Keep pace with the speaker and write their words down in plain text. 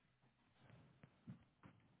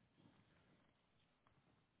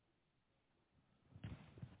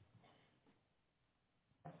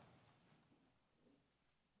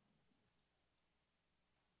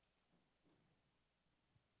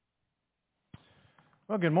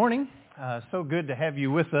Well, good morning. So good to have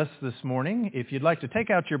you with us this morning. If you'd like to take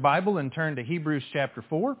out your Bible and turn to Hebrews chapter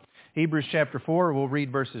 4. Hebrews chapter 4, we'll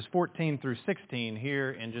read verses 14 through 16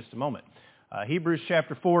 here in just a moment. Hebrews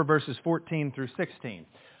chapter 4, verses 14 through 16.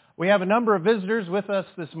 We have a number of visitors with us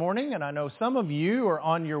this morning, and I know some of you are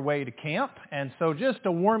on your way to camp. And so just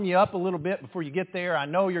to warm you up a little bit before you get there, I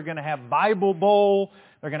know you're going to have Bible Bowl.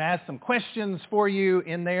 They're going to ask some questions for you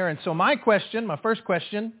in there. And so my first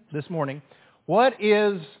question this morning, what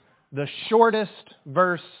is the shortest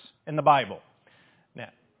verse in the Bible? Now,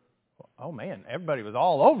 oh man, everybody was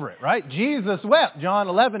all over it, right? Jesus wept, John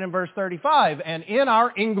 11 and verse 35. And in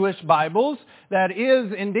our English Bibles, that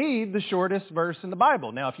is indeed the shortest verse in the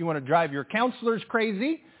Bible. Now, if you want to drive your counselors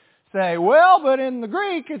crazy, say, well, but in the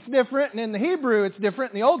Greek it's different, and in the Hebrew it's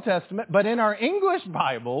different in the Old Testament. But in our English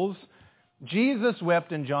Bibles, Jesus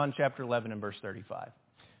wept in John chapter 11 and verse 35.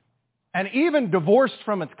 And even divorced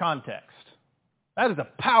from its context, that is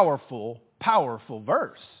a powerful, powerful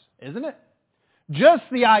verse, isn't it? Just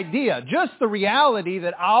the idea, just the reality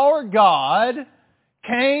that our God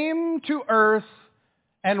came to earth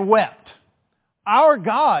and wept. Our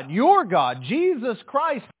God, your God, Jesus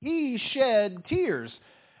Christ, He shed tears.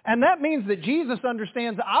 And that means that Jesus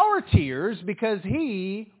understands our tears because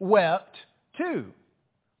He wept too.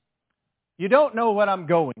 You don't know what I'm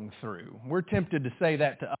going through. We're tempted to say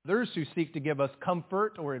that to others who seek to give us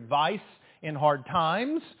comfort or advice in hard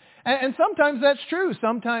times. And sometimes that's true.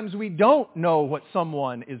 Sometimes we don't know what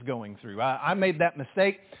someone is going through. I made that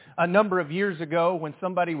mistake a number of years ago when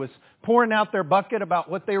somebody was pouring out their bucket about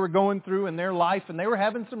what they were going through in their life, and they were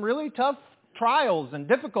having some really tough trials and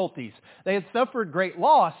difficulties. They had suffered great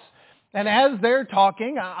loss. And as they're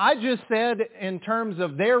talking, I just said in terms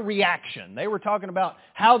of their reaction. They were talking about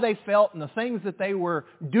how they felt and the things that they were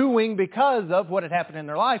doing because of what had happened in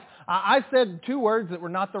their life. I said two words that were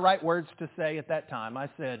not the right words to say at that time. I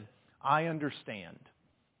said, I understand.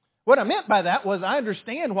 What I meant by that was I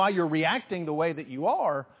understand why you're reacting the way that you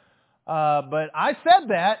are. But I said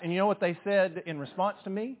that, and you know what they said in response to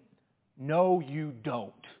me? No, you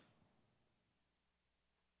don't.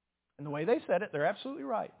 And the way they said it, they're absolutely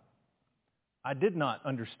right. I did not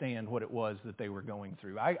understand what it was that they were going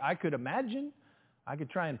through. I could imagine. I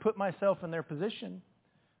could try and put myself in their position.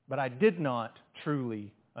 But I did not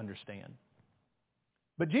truly understand.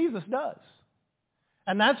 But Jesus does.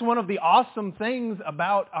 And that's one of the awesome things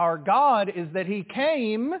about our God is that He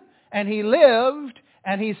came and He lived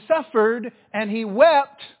and He suffered and He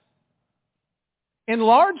wept in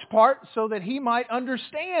large part so that He might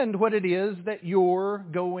understand what it is that you're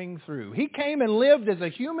going through. He came and lived as a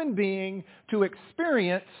human being to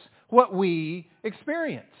experience what we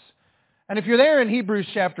experience. And if you're there in Hebrews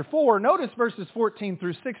chapter 4, notice verses 14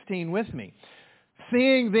 through 16 with me.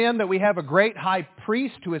 Seeing then that we have a great high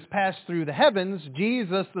priest who has passed through the heavens,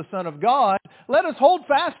 Jesus the Son of God, let us hold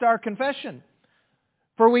fast our confession.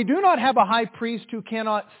 For we do not have a high priest who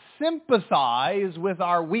cannot sympathize with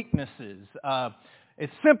our weaknesses.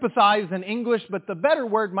 It's sympathize in English, but the better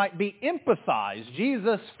word might be empathize.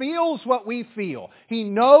 Jesus feels what we feel. He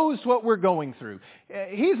knows what we're going through.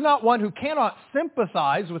 He's not one who cannot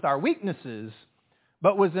sympathize with our weaknesses,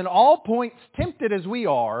 but was in all points tempted as we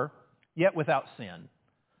are, yet without sin.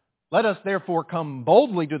 Let us therefore come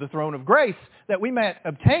boldly to the throne of grace, that we may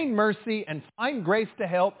obtain mercy and find grace to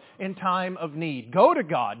help in time of need. Go to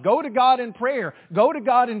God. Go to God in prayer. Go to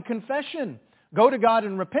God in confession. Go to God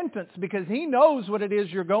in repentance, because He knows what it is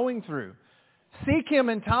you're going through. Seek Him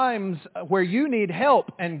in times where you need help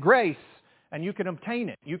and grace, and you can obtain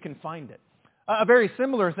it. You can find it. A very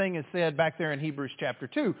similar thing is said back there in Hebrews chapter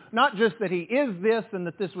 2. Not just that He is this and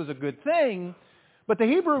that this was a good thing, but the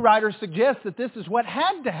Hebrew writer suggests that this is what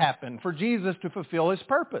had to happen for Jesus to fulfill His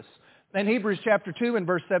purpose. In Hebrews chapter 2 and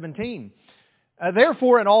verse 17,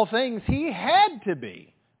 therefore in all things He had to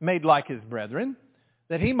be made like His brethren,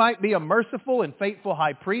 that He might be a merciful and faithful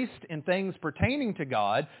high priest in things pertaining to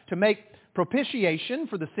God, to make propitiation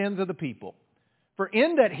for the sins of the people. For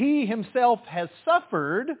in that He Himself has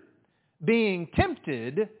suffered, being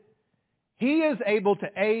tempted, He is able to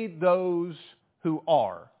aid those who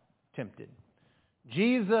are tempted.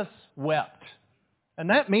 Jesus wept. And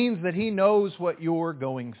that means that He knows what you're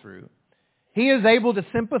going through. He is able to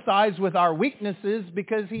sympathize with our weaknesses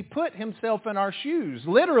because He put Himself in our shoes.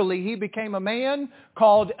 Literally, He became a man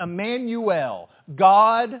called Emmanuel,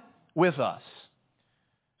 God with us.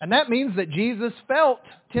 And that means that Jesus felt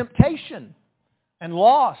temptation and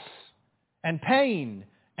loss and pain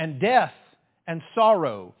and death and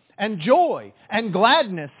sorrow and joy and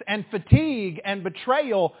gladness and fatigue and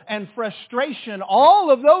betrayal and frustration.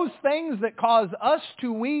 All of those things that cause us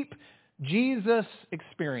to weep, Jesus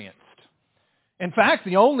experienced. In fact,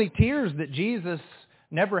 the only tears that Jesus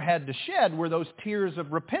never had to shed were those tears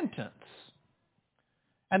of repentance.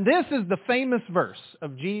 And this is the famous verse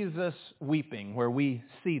of Jesus weeping, where we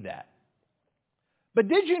see that. But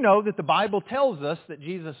did you know that the Bible tells us that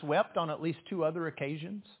Jesus wept on at least 2 other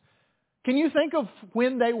occasions? Can you think of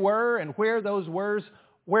when they were and where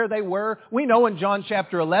they were? We know in John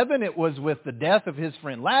chapter 11 it was with the death of his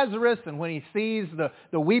friend Lazarus, and when he sees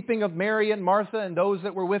the weeping of Mary and Martha and those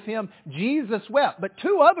that were with him, Jesus wept. But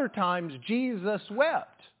 2 other times Jesus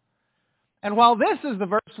wept. And while this is the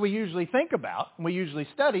verse we usually think about, and we usually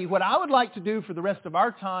study, what I would like to do for the rest of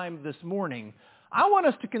our time this morning, I want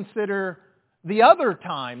us to consider the other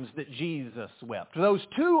times that Jesus wept. Those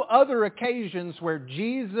 2 other occasions where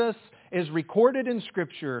Jesus is recorded in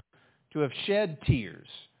Scripture to have shed tears,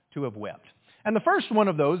 to have wept. And the first one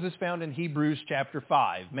of those is found in Hebrews chapter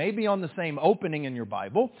 5, maybe on the same opening in your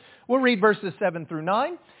Bible. We'll read verses 7 through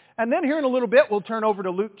 9. And then here in a little bit, we'll turn over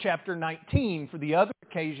to Luke chapter 19 for the other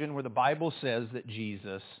occasion where the Bible says that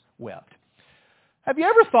Jesus wept. Have you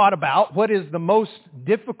ever thought about what is the most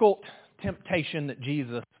difficult temptation that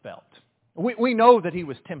Jesus felt? We know that he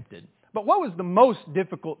was tempted, but what was the most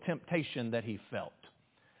difficult temptation that he felt?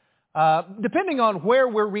 Depending on where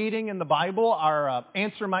we're reading in the Bible, our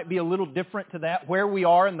answer might be a little different to that, where we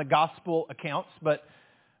are in the gospel accounts. But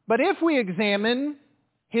if we examine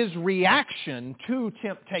his reaction to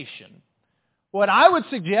temptation, what I would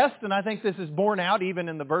suggest, and I think this is borne out even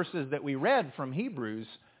in the verses that we read from Hebrews,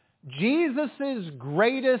 Jesus'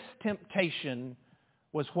 greatest temptation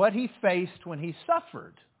was what he faced when he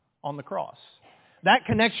suffered on the cross. That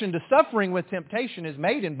connection to suffering with temptation is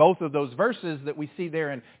made in both of those verses that we see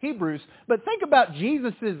there in Hebrews. But think about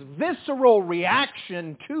Jesus' visceral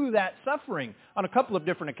reaction to that suffering on a couple of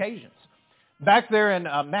different occasions. Back there in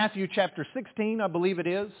Matthew chapter 16, I believe it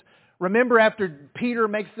is, remember after Peter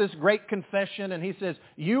makes this great confession and he says,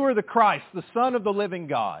 "You are the Christ, the Son of the living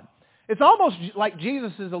God." It's almost like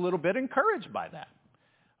Jesus is a little bit encouraged by that.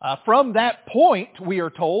 From that point, we are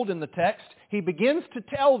told in the text, he begins to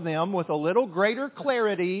tell them with a little greater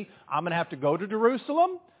clarity, I'm going to have to go to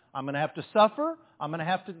Jerusalem, I'm going to have to suffer, I'm going to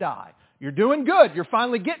have to die. You're doing good, you're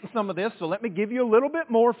finally getting some of this, so let me give you a little bit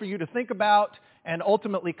more for you to think about and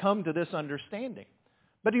ultimately come to this understanding.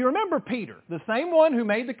 But do you remember Peter, the same one who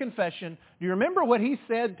made the confession, do you remember what he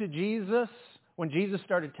said to Jesus when Jesus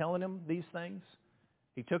started telling him these things?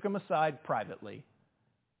 He took him aside privately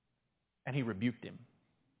and he rebuked him.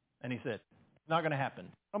 And he said, "It's not going to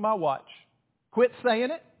happen. On my watch. Quit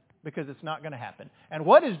saying it because it's not going to happen." And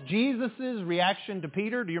what is Jesus' reaction to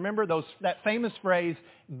Peter? Do you remember that famous phrase,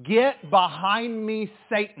 "Get behind me,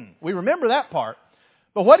 Satan"? We remember that part.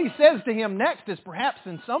 But what he says to him next is perhaps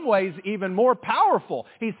in some ways even more powerful.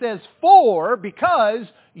 He says, because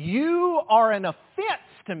you are an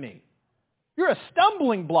offense to me. You're a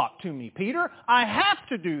stumbling block to me, Peter. I have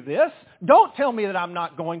to do this. Don't tell me that I'm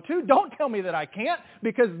not going to. Don't tell me that I can't,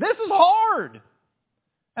 because this is hard.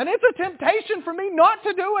 And it's a temptation for me not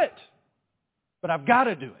to do it. But I've got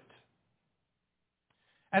to do it.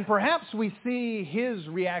 And perhaps we see his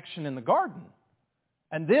reaction in the garden.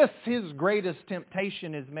 And this, his greatest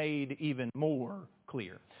temptation, is made even more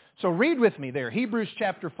clear. So read with me there, Hebrews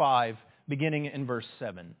chapter 5, beginning in verse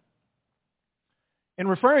 7. In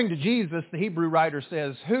referring to Jesus, the Hebrew writer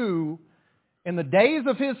says, "Who, in the days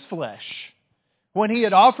of his flesh, when he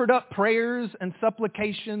had offered up prayers and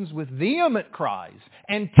supplications with vehement cries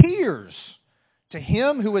and tears to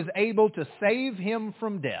him who was able to save him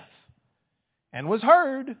from death, and was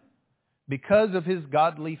heard because of his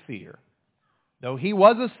godly fear. Though he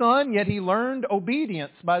was a son, yet he learned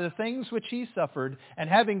obedience by the things which he suffered, and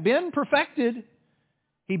having been perfected,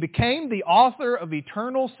 he became the author of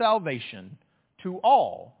eternal salvation to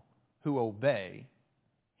all who obey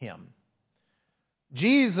him."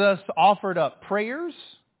 Jesus offered up prayers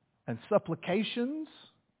and supplications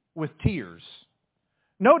with tears.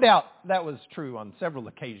 No doubt that was true on several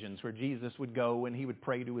occasions where Jesus would go and he would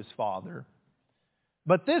pray to his Father.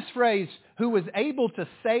 But this phrase, "who was able to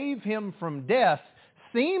save him from death,"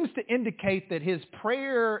 seems to indicate that his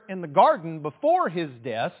prayer in the garden before his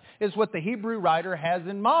death is what the Hebrew writer has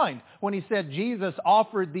in mind when he said Jesus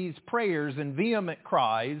offered these prayers and vehement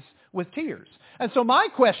cries with tears. And so my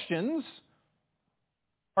questions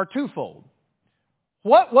are twofold.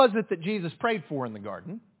 What was it that Jesus prayed for in the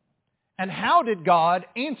garden? And how did God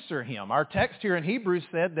answer him? Our text here in Hebrews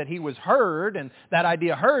said that he was heard, and that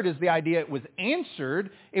idea heard is the idea it was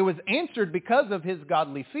answered. It was answered because of his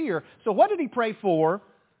godly fear. So what did he pray for,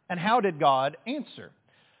 and how did God answer?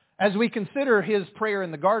 As we consider his prayer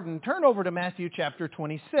in the garden, turn over to Matthew chapter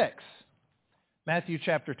 26. Matthew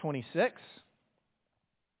chapter 26.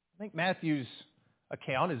 I think Matthew's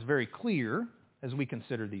account is very clear as we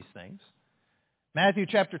consider these things. Matthew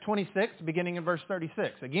chapter 26, beginning in verse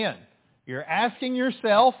 36. Again, you're asking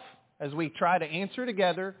yourself, as we try to answer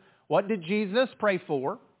together, what did Jesus pray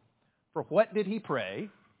for? For what did he pray?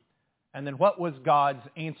 And then what was God's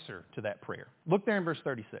answer to that prayer? Look there in verse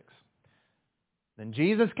 36. Then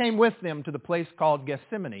Jesus came with them to the place called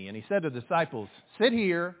Gethsemane, and he said to the disciples, "Sit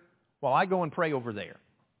here while I go and pray over there."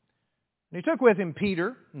 And he took with him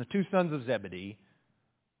Peter and the two sons of Zebedee,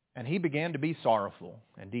 and he began to be sorrowful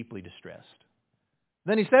and deeply distressed.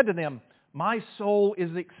 Then he said to them, "My soul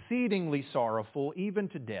is exceedingly sorrowful, even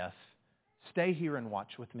to death. Stay here and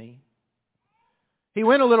watch with me." He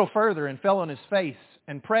went a little further and fell on his face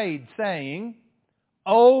and prayed, saying,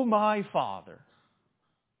 "O my Father,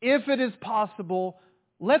 if it is possible,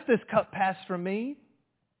 let this cup pass from me.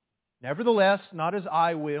 Nevertheless, not as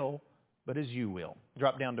I will, but as you will."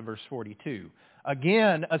 Drop down to verse 42.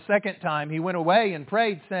 Again, a second time, he went away and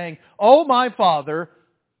prayed, saying, "O my Father,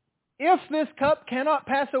 if this cup cannot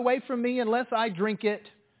pass away from me unless I drink it,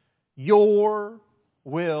 your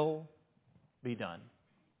will be done."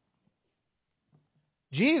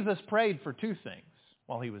 Jesus prayed for two things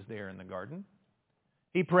while he was there in the garden.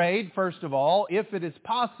 He prayed, first of all, if it is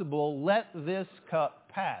possible, let this cup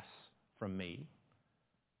pass from me.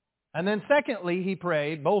 And then secondly, he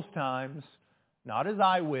prayed both times, not as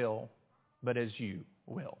I will, but as you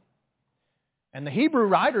will. And the Hebrew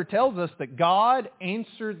writer tells us that God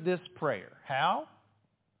answered this prayer. How?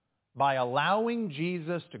 By allowing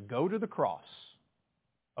Jesus to go to the cross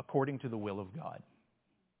according to the will of God.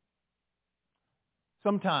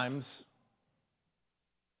 Sometimes,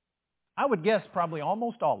 I would guess probably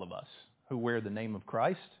almost all of us who wear the name of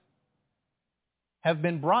Christ have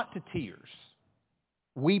been brought to tears,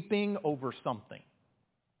 weeping over something.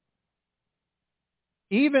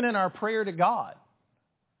 Even in our prayer to God,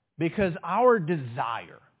 because our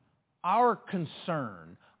desire, our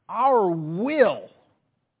concern, our will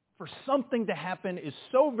for something to happen is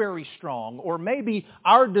so very strong, or maybe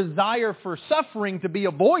our desire for suffering to be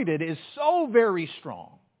avoided is so very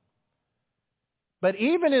strong. But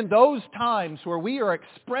even in those times where we are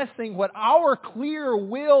expressing what our clear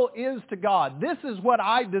will is to God, this is what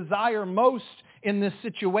I desire most in this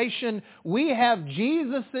situation, we have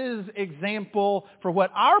Jesus' example for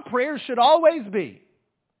what our prayers should always be.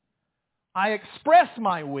 I express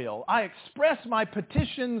my will. I express my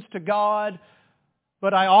petitions to God,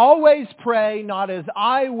 but I always pray not as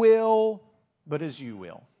I will, but as you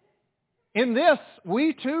will. In this,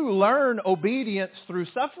 we too learn obedience through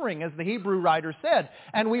suffering, as the Hebrew writer said,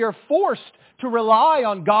 and we are forced to rely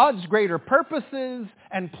on God's greater purposes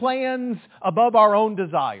and plans above our own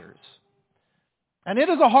desires. And it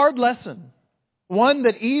is a hard lesson, one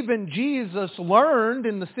that even Jesus learned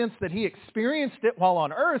in the sense that he experienced it while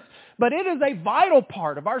on earth, but it is a vital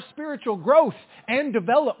part of our spiritual growth and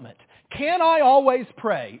development. Can I always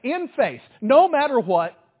pray in faith, no matter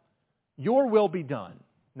what, your will be done,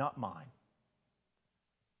 not mine?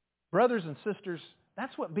 Brothers and sisters,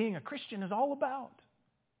 that's what being a Christian is all about.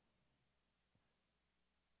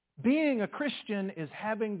 Being a Christian is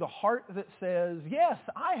having the heart that says, yes,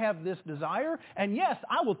 I have this desire, and yes,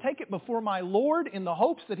 I will take it before my Lord in the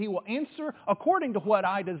hopes that he will answer according to what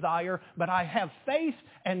I desire, but I have faith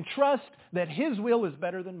and trust that his will is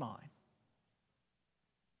better than mine.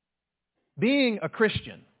 Being a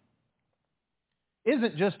Christian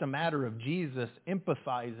isn't just a matter of Jesus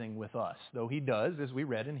empathizing with us, though he does, as we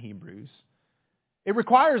read in Hebrews. It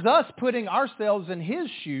requires us putting ourselves in his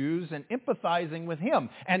shoes and empathizing with him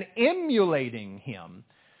and emulating him.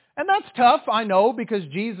 And that's tough, I know, because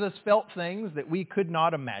Jesus felt things that we could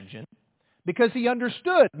not imagine, because he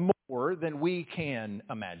understood more than we can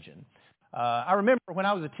imagine. I remember when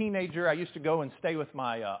I was a teenager, I used to go and stay with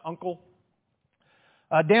my uncle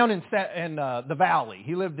down in the valley.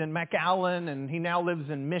 He lived in McAllen, and he now lives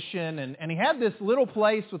in Mission. And he had this little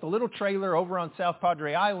place with a little trailer over on South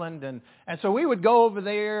Padre Island. And so we would go over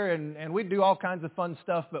there, and we'd do all kinds of fun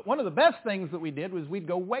stuff. But one of the best things that we did was we'd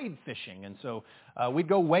go wade fishing. And so we'd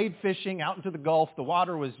go wade fishing out into the Gulf. The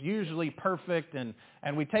water was usually perfect. And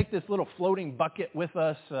we'd take this little floating bucket with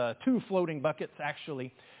us, 2 floating buckets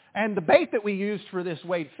actually. And the bait that we used for this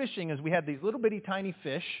wade fishing is we had these little bitty tiny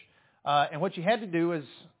fish. And what you had to do is,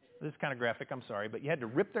 this is kind of graphic, I'm sorry, but you had to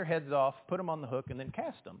rip their heads off, put them on the hook, and then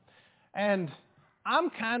cast them. And I'm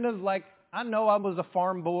kind of like, I know I was a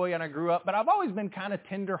farm boy and I grew up, but I've always been kind of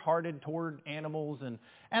tender-hearted toward animals.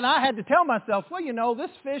 And I had to tell myself, well, you know, this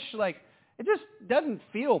fish, like, it just doesn't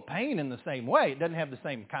feel pain in the same way. It doesn't have the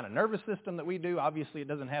same kind of nervous system that we do. Obviously, it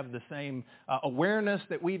doesn't have the same awareness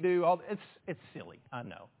that we do. It's silly, I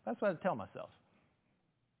know. That's what I tell myself.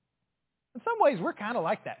 In some ways, we're kind of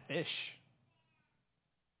like that fish.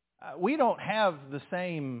 We don't have the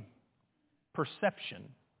same perception,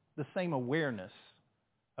 the same awareness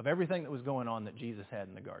of everything that was going on that Jesus had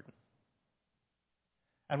in the garden.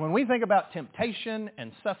 And when we think about temptation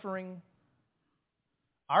and suffering,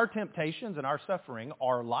 our temptations and our suffering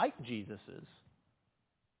are like Jesus's,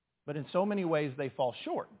 but in so many ways they fall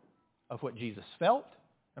short of what Jesus felt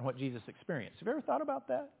and what Jesus experienced. Have you ever thought about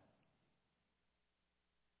that?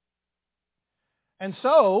 And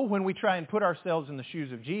so, when we try and put ourselves in the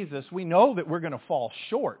shoes of Jesus, we know that we're going to fall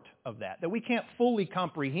short of that we can't fully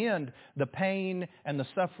comprehend the pain and the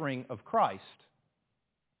suffering of Christ.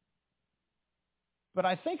 But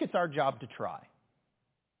I think it's our job to try.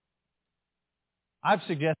 I've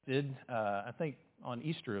suggested, I think on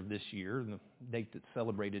Easter of this year, the date that's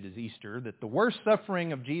celebrated is Easter, that the worst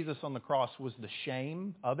suffering of Jesus on the cross was the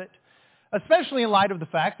shame of it, especially in light of the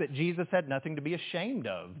fact that Jesus had nothing to be ashamed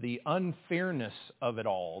of, the unfairness of it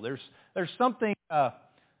all. There's something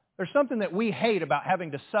that we hate about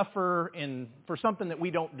having to suffer for something that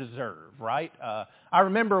we don't deserve, right? I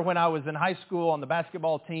remember when I was in high school on the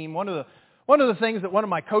basketball team, one of the things that one of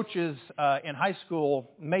my coaches in high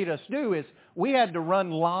school made us do is we had to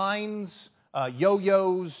run lines,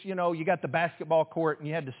 yo-yos. You know, you got the basketball court and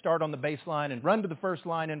you had to start on the baseline and run to the first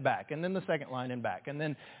line and back, and then the second line and back, and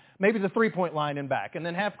then maybe the three-point line and back, and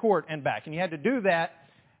then half court and back. And you had to do that,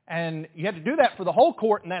 and you had to do that for the whole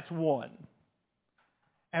court, and that's one.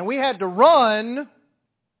 And we had to run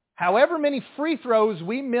however many free throws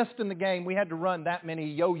we missed in the game, we had to run that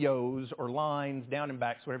many yo-yos or lines, down and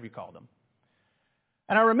backs, whatever you call them.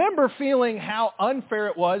 And I remember feeling how unfair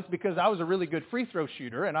it was because I was a really good free throw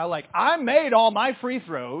shooter, and I made all my free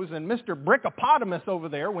throws, and Mr. Brickopotamus over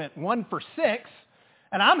there went 1 for 6,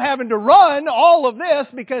 and I'm having to run all of this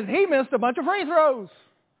because he missed a bunch of free throws.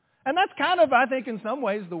 And that's kind of, I think, in some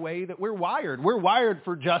ways, the way that we're wired. We're wired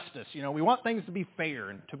for justice. You know, we want things to be fair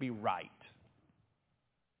and to be right.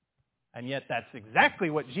 And yet that's exactly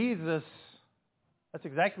what Jesus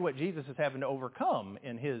is having to overcome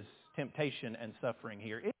in his temptation and suffering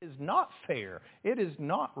here. It is not fair. It is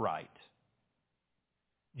not right.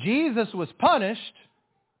 Jesus was punished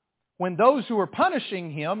when those who were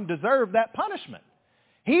punishing him deserved that punishment.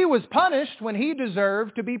 He was punished when he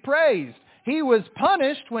deserved to be praised. He was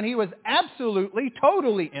punished when he was absolutely,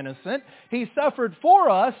 totally innocent. He suffered for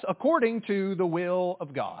us according to the will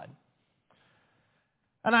of God.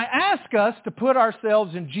 And I ask us to put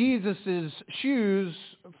ourselves in Jesus' shoes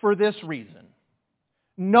for this reason.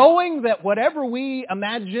 Knowing that whatever we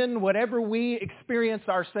imagine, whatever we experience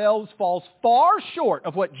ourselves falls far short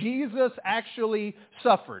of what Jesus actually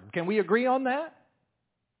suffered. Can we agree on that?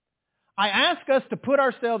 I ask us to put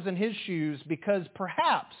ourselves in his shoes because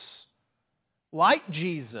perhaps, like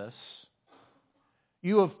Jesus,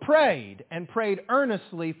 you have prayed and prayed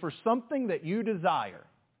earnestly for something that you desire.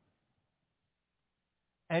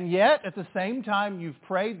 And yet, at the same time, you've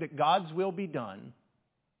prayed that God's will be done,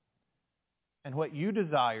 and what you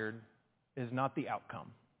desired is not the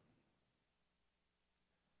outcome.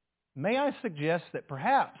 May I suggest that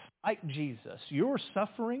perhaps, like Jesus, your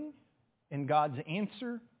suffering in God's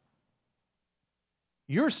answer,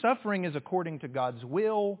 your suffering is according to God's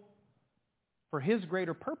will for his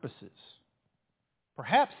greater purposes.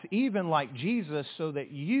 Perhaps even like Jesus, so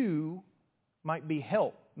that you might be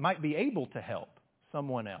able to help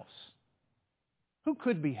someone else. Who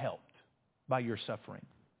could be helped by your suffering?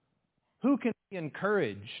 Who can be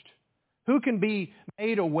encouraged? Who can be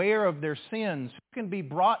made aware of their sins? Who can be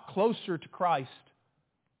brought closer to Christ?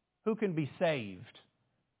 Who can be saved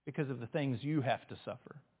because of the things you have to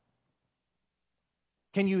suffer?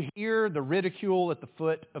 Can you hear the ridicule at the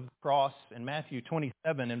foot of the cross in Matthew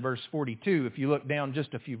 27 and verse 42, if you look down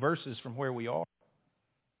just a few verses from where we are?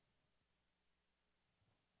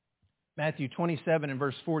 Matthew 27 and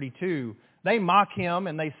verse 42, they mock him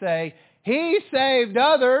and they say, he saved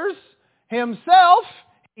others, himself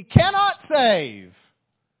he cannot save.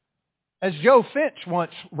 As Joe Finch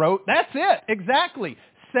once wrote, that's it, exactly.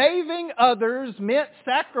 Saving others meant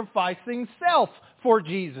sacrificing self for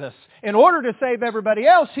Jesus. In order to save everybody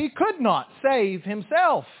else, he could not save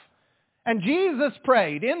himself. And Jesus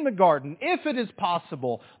prayed in the garden, if it is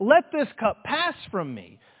possible, let this cup pass from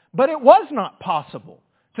me. But it was not possible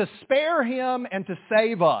to spare him and to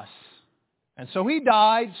save us. And so he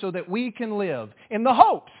died so that we can live in the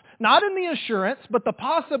hopes, not in the assurance, but the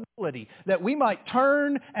possibility that we might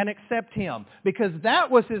turn and accept him, because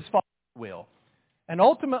that was his Father's will. And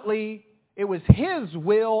ultimately, it was his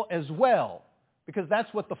will as well, because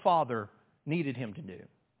that's what the Father needed him to do.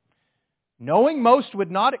 Knowing most would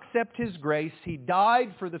not accept His grace, He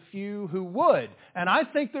died for the few who would. And I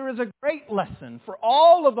think there is a great lesson for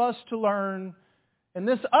all of us to learn in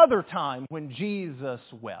this other time when Jesus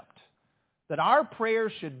wept. That our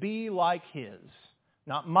prayers should be like His.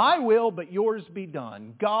 Not my will, but yours be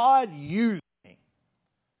done. God, use me.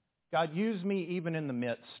 God, use me even in the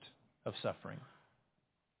midst of suffering.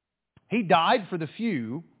 He died for the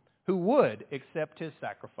few who would accept His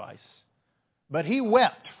sacrifice. But He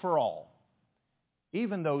wept for all,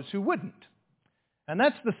 even those who wouldn't. And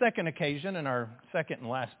that's the second occasion and our second and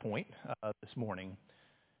last point this morning.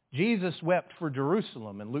 Jesus wept for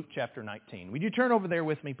Jerusalem in Luke chapter 19. Would you turn over there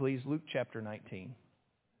with me, please? Luke chapter 19.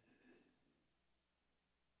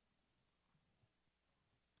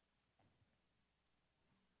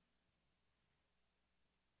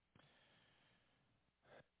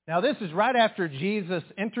 Now, this is right after Jesus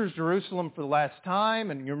enters Jerusalem for the last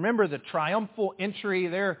time. And you remember the triumphal entry.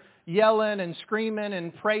 They're yelling and screaming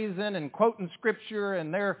and praising and quoting Scripture.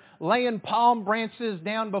 And they're laying palm branches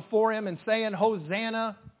down before Him and saying,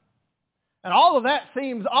 Hosanna. And all of that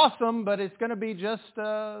seems awesome, but it's going to be just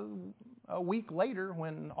a week later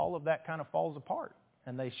when all of that kind of falls apart.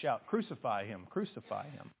 And they shout, crucify Him, crucify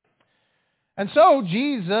Him. And so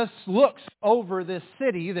Jesus looks over this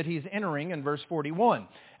city that He's entering in verse 41.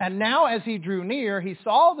 And now as He drew near, He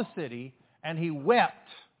saw the city and He wept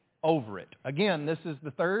over it. Again, this is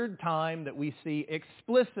the third time that we see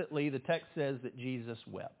explicitly the text says that Jesus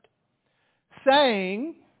wept.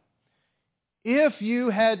 Saying, if you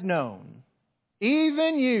had known,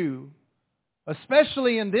 even you,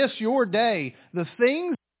 especially in this your day, the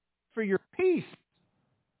things for your peace,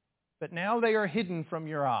 but now they are hidden from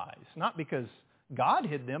your eyes. Not because God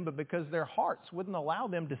hid them, but because their hearts wouldn't allow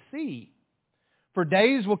them to see. For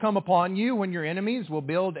days will come upon you when your enemies will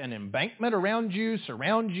build an embankment around you,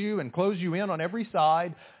 surround you, and close you in on every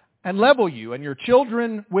side, and level you and your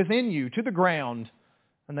children within you to the ground.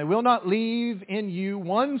 And they will not leave in you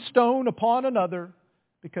one stone upon another,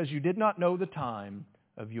 because you did not know the time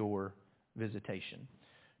of your visitation.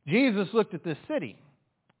 Jesus looked at this city.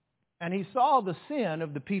 And He saw the sin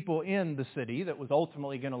of the people in the city that was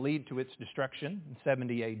ultimately going to lead to its destruction in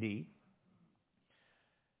 70 A.D.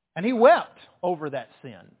 And He wept over that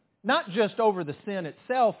sin. Not just over the sin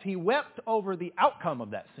itself, He wept over the outcome of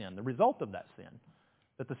that sin, the result of that sin,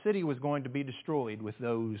 that the city was going to be destroyed with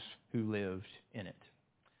those who lived in it.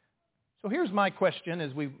 So here's my question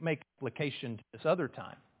as we make application to this other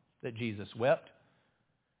time that Jesus wept.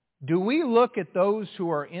 Do we look at those who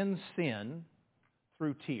are in sin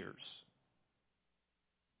through tears?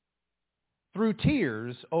 Through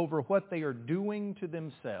tears over what they are doing to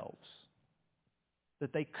themselves.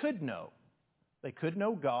 That they could know. They could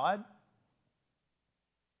know God.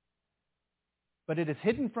 But it is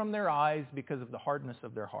hidden from their eyes because of the hardness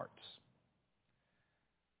of their hearts.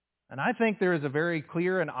 And I think there is a very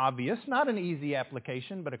clear and obvious, not an easy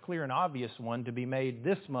application, but a clear and obvious one to be made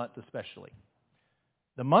this month especially.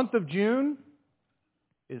 The month of June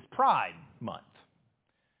is Pride Month.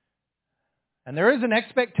 And there is an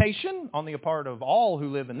expectation on the part of all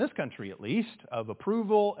who live in this country at least of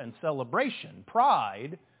approval and celebration,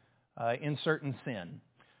 pride in certain sin.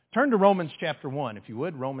 Turn to Romans chapter 1, if you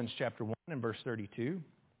would. Romans chapter 1 and verse 32.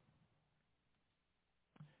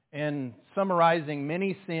 And summarizing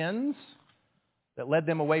many sins that led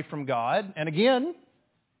them away from God. And again,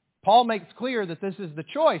 Paul makes clear that this is the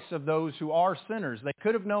choice of those who are sinners. They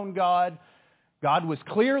could have known God. God was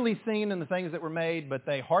clearly seen in the things that were made, but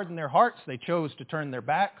they hardened their hearts. They chose to turn their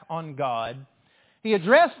back on God. He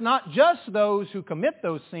addressed not just those who commit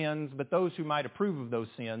those sins, but those who might approve of those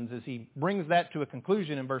sins, as he brings that to a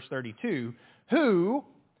conclusion in verse 32, who,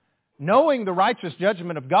 knowing the righteous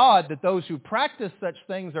judgment of God, that those who practice such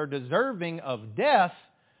things are deserving of death,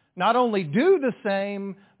 not only do the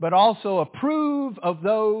same, but also approve of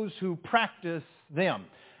those who practice them.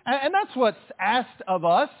 And that's what's asked of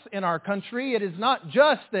us in our country. It is not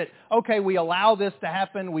just that, okay, we allow this to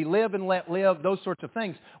happen, we live and let live, those sorts of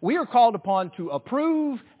things. We are called upon to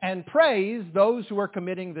approve and praise those who are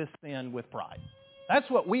committing this sin with pride. That's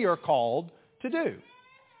what we are called to do.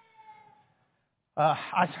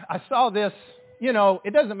 I saw this,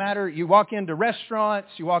 it doesn't matter. You walk into restaurants,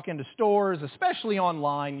 you walk into stores, especially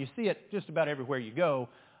online. You see it just about everywhere you go.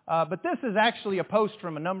 But this is actually a post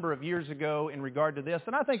from a number of years ago in regard to this,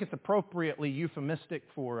 and I think it's appropriately euphemistic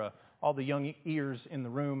for all the young ears in the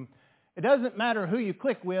room. It doesn't matter who you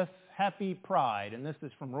click with, happy Pride. And this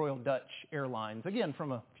is from Royal Dutch Airlines, again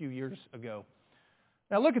from a few years ago.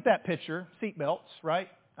 Now look at that picture, seatbelts, right?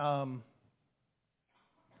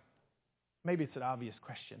 Maybe it's an obvious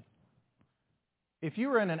question. If you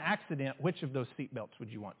were in an accident, which of those seatbelts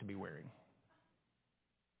would you want to be wearing?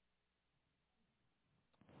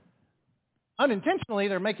 unintentionally,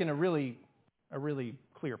 they're making a really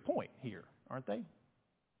clear point here, aren't they?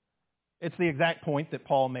 It's the exact point that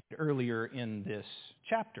Paul made earlier in this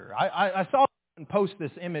chapter. I saw someone post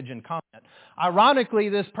this image and comment. Ironically,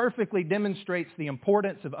 this perfectly demonstrates the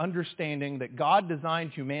importance of understanding that God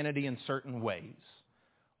designed humanity in certain ways.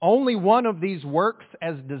 Only one of these works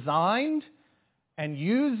as designed, and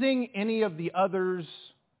using any of the others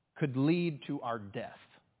could lead to our death.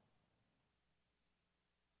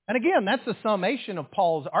 And again, that's a summation of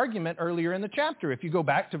Paul's argument earlier in the chapter. If you go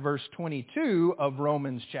back to verse 22 of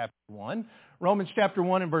Romans chapter 1, Romans chapter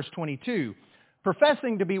 1 and verse 22,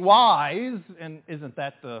 professing to be wise, and isn't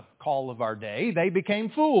that the call of our day, they became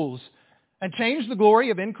fools and changed the glory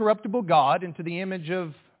of incorruptible God into the image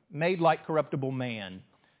of made like corruptible man,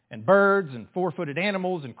 and birds and four-footed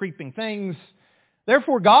animals and creeping things.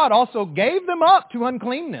 Therefore God also gave them up to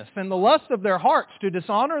uncleanness and the lust of their hearts to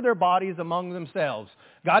dishonor their bodies among themselves.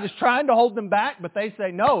 God is trying to hold them back, but they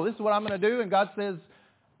say, no, this is what I'm going to do. And God says,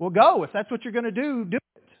 well, go. If that's what you're going to do, do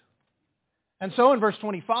it. And so in verse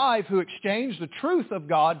 25, who exchanged the truth of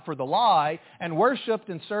God for the lie and worshipped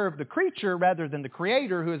and served the creature rather than the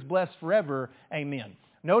Creator, who is blessed forever. Amen.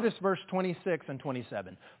 Notice verse 26 and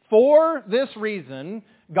 27. For this reason,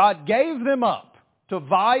 God gave them up to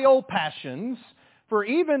vile passions, for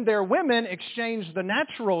even their women exchanged the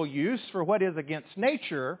natural use for what is against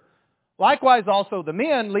nature. Likewise also the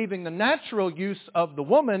men, leaving the natural use of the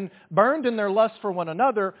woman, burned in their lust for one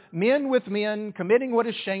another, men with men, committing what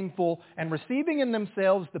is shameful, and receiving in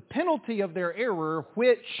themselves the penalty of their error,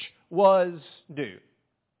 which was due.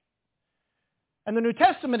 And the New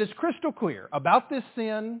Testament is crystal clear about this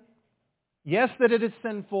sin. Yes, that it is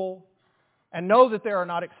sinful, and know that there are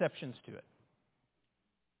not exceptions to it.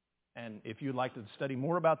 And if you'd like to study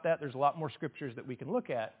more about that, there's a lot more scriptures that we can look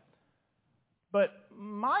at. But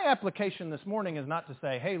my application this morning is not to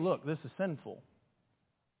say, hey, look, this is sinful.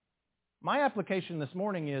 My application this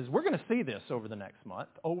morning is, we're going to see this over the next month,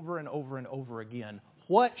 over and over and over again.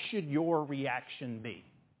 What should your reaction be?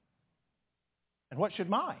 And what should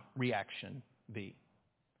my reaction be?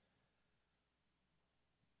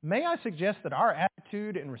 May I suggest that our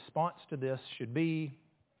attitude in response to this should be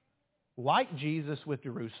like Jesus with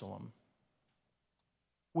Jerusalem.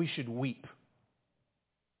 We should weep.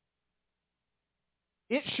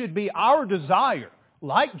 It should be our desire,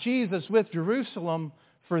 like Jesus with Jerusalem,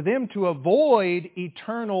 for them to avoid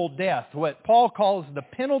eternal death, what Paul calls the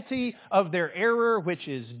penalty of their error, which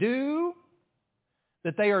is due,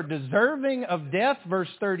 that they are deserving of death, verse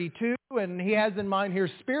 32, and he has in mind here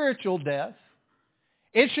spiritual death.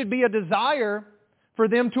 It should be a desire for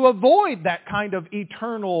them to avoid that kind of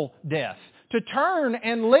eternal death, to turn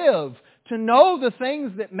and live, to know the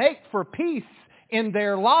things that make for peace in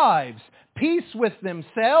their lives, peace with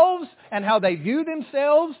themselves and how they view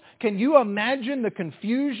themselves. Can you imagine the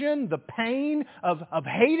confusion, the pain of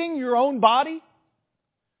hating your own body?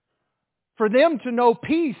 For them to know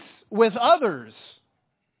peace with others.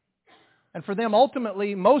 And for them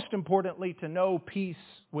ultimately, most importantly, to know peace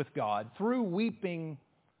with God. Through weeping,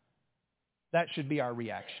 that should be our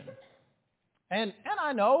reaction. And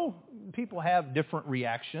I know people have different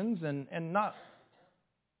reactions, and not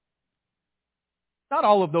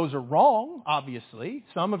all of those are wrong, obviously.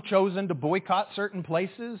 Some have chosen to boycott certain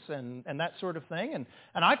places and that sort of thing. And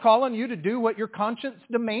I call on you to do what your conscience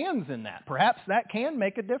demands in that. Perhaps that can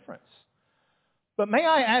make a difference. But may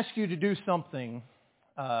I ask you to do something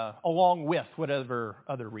along with whatever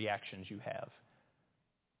other reactions you have?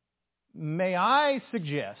 May I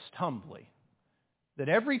suggest humbly that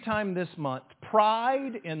every time this month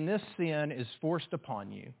pride in this sin is forced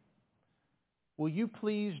upon you, will you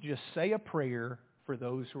please just say a prayer for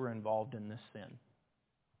those who are involved in this sin?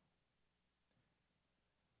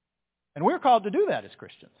 And we're called to do that as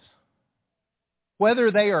Christians.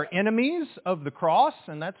 Whether they are enemies of the cross,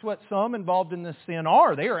 and that's what some involved in this sin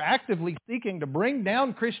are. They are actively seeking to bring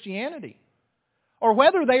down Christianity. Or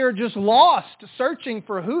whether they are just lost, searching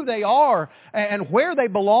for who they are and where they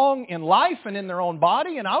belong in life and in their own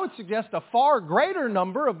body. And I would suggest a far greater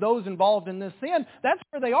number of those involved in this sin, that's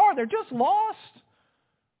where they are. They're just lost.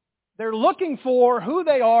 They're looking for who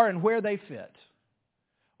they are and where they fit.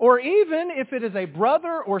 Or even if it is a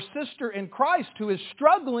brother or sister in Christ who is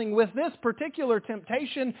struggling with this particular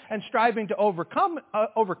temptation and striving to overcome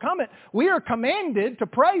it, we are commanded to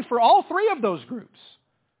pray for all three of those groups.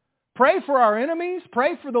 Pray for our enemies,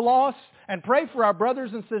 pray for the lost, and pray for our brothers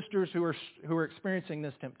and sisters who are experiencing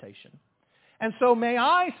this temptation. And so may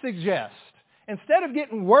I suggest, instead of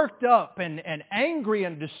getting worked up and angry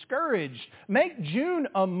and discouraged, make June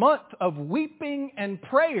a month of weeping and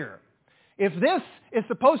prayer. if this is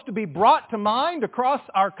supposed to be brought to mind across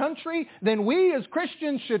our country, then we as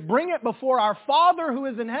Christians should bring it before our Father who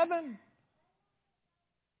is in heaven,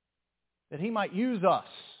 that He might use us,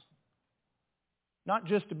 not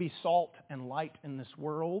just to be salt and light in this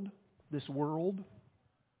world,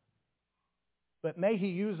 but may He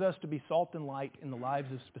use us to be salt and light in the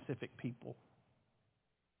lives of specific people,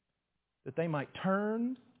 that they might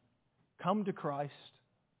turn, come to Christ,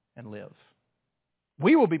 and live.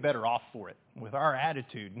 We will be better off for it with our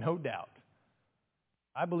attitude, no doubt.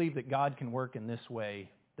 I believe that God can work in this way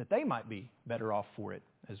that they might be better off for it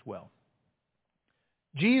as well.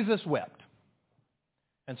 Jesus wept,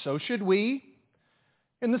 and so should we,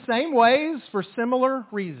 in the same ways for similar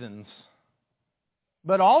reasons.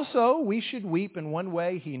 But also we should weep in one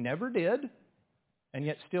way He never did, and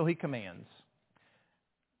yet still He commands.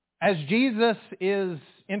 As Jesus is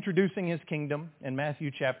introducing His kingdom in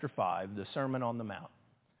Matthew chapter 5, the Sermon on the Mount,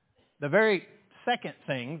 the very second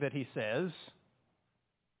thing that He says,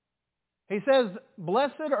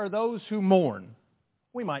 blessed are those who mourn.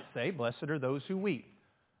 We might say, blessed are those who weep,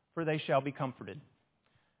 for they shall be comforted.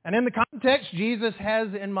 And in the context, Jesus has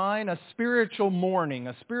in mind a spiritual mourning,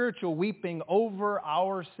 a spiritual weeping over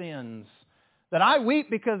our sins. That I weep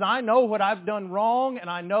because I know what I've done wrong, and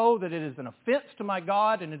I know that it is an offense to my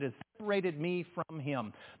God, and it has separated me from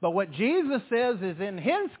Him. But what Jesus says is in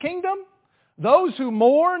His kingdom, those who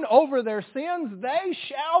mourn over their sins, they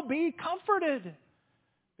shall be comforted,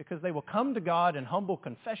 because they will come to God in humble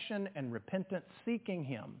confession and repentance, seeking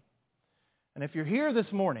Him. And if you're here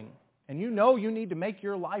this morning, and you know you need to make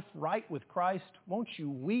your life right with Christ, won't you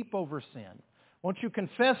weep over sin? Won't you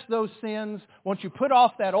confess those sins? Won't you put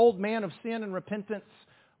off that old man of sin and repentance?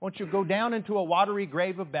 Won't you go down into a watery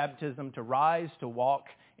grave of baptism to rise to walk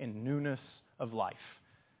in newness of life?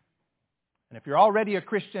 And if you're already a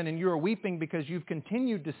Christian and you're weeping because you've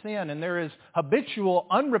continued to sin and there is habitual,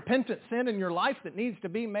 unrepentant sin in your life that needs to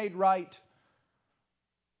be made right,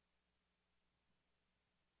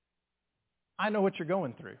 I know what you're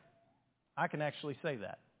going through. I can actually say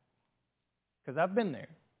that, because I've been there.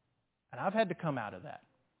 And I've had to come out of that,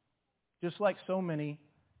 just like so many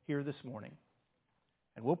here this morning.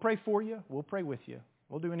 And we'll pray for you. We'll pray with you.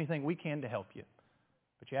 We'll do anything we can to help you.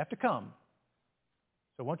 But you have to come.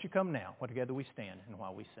 So won't you come now, while together we stand and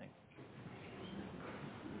while we sing.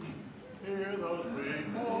 Hear those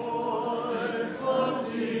big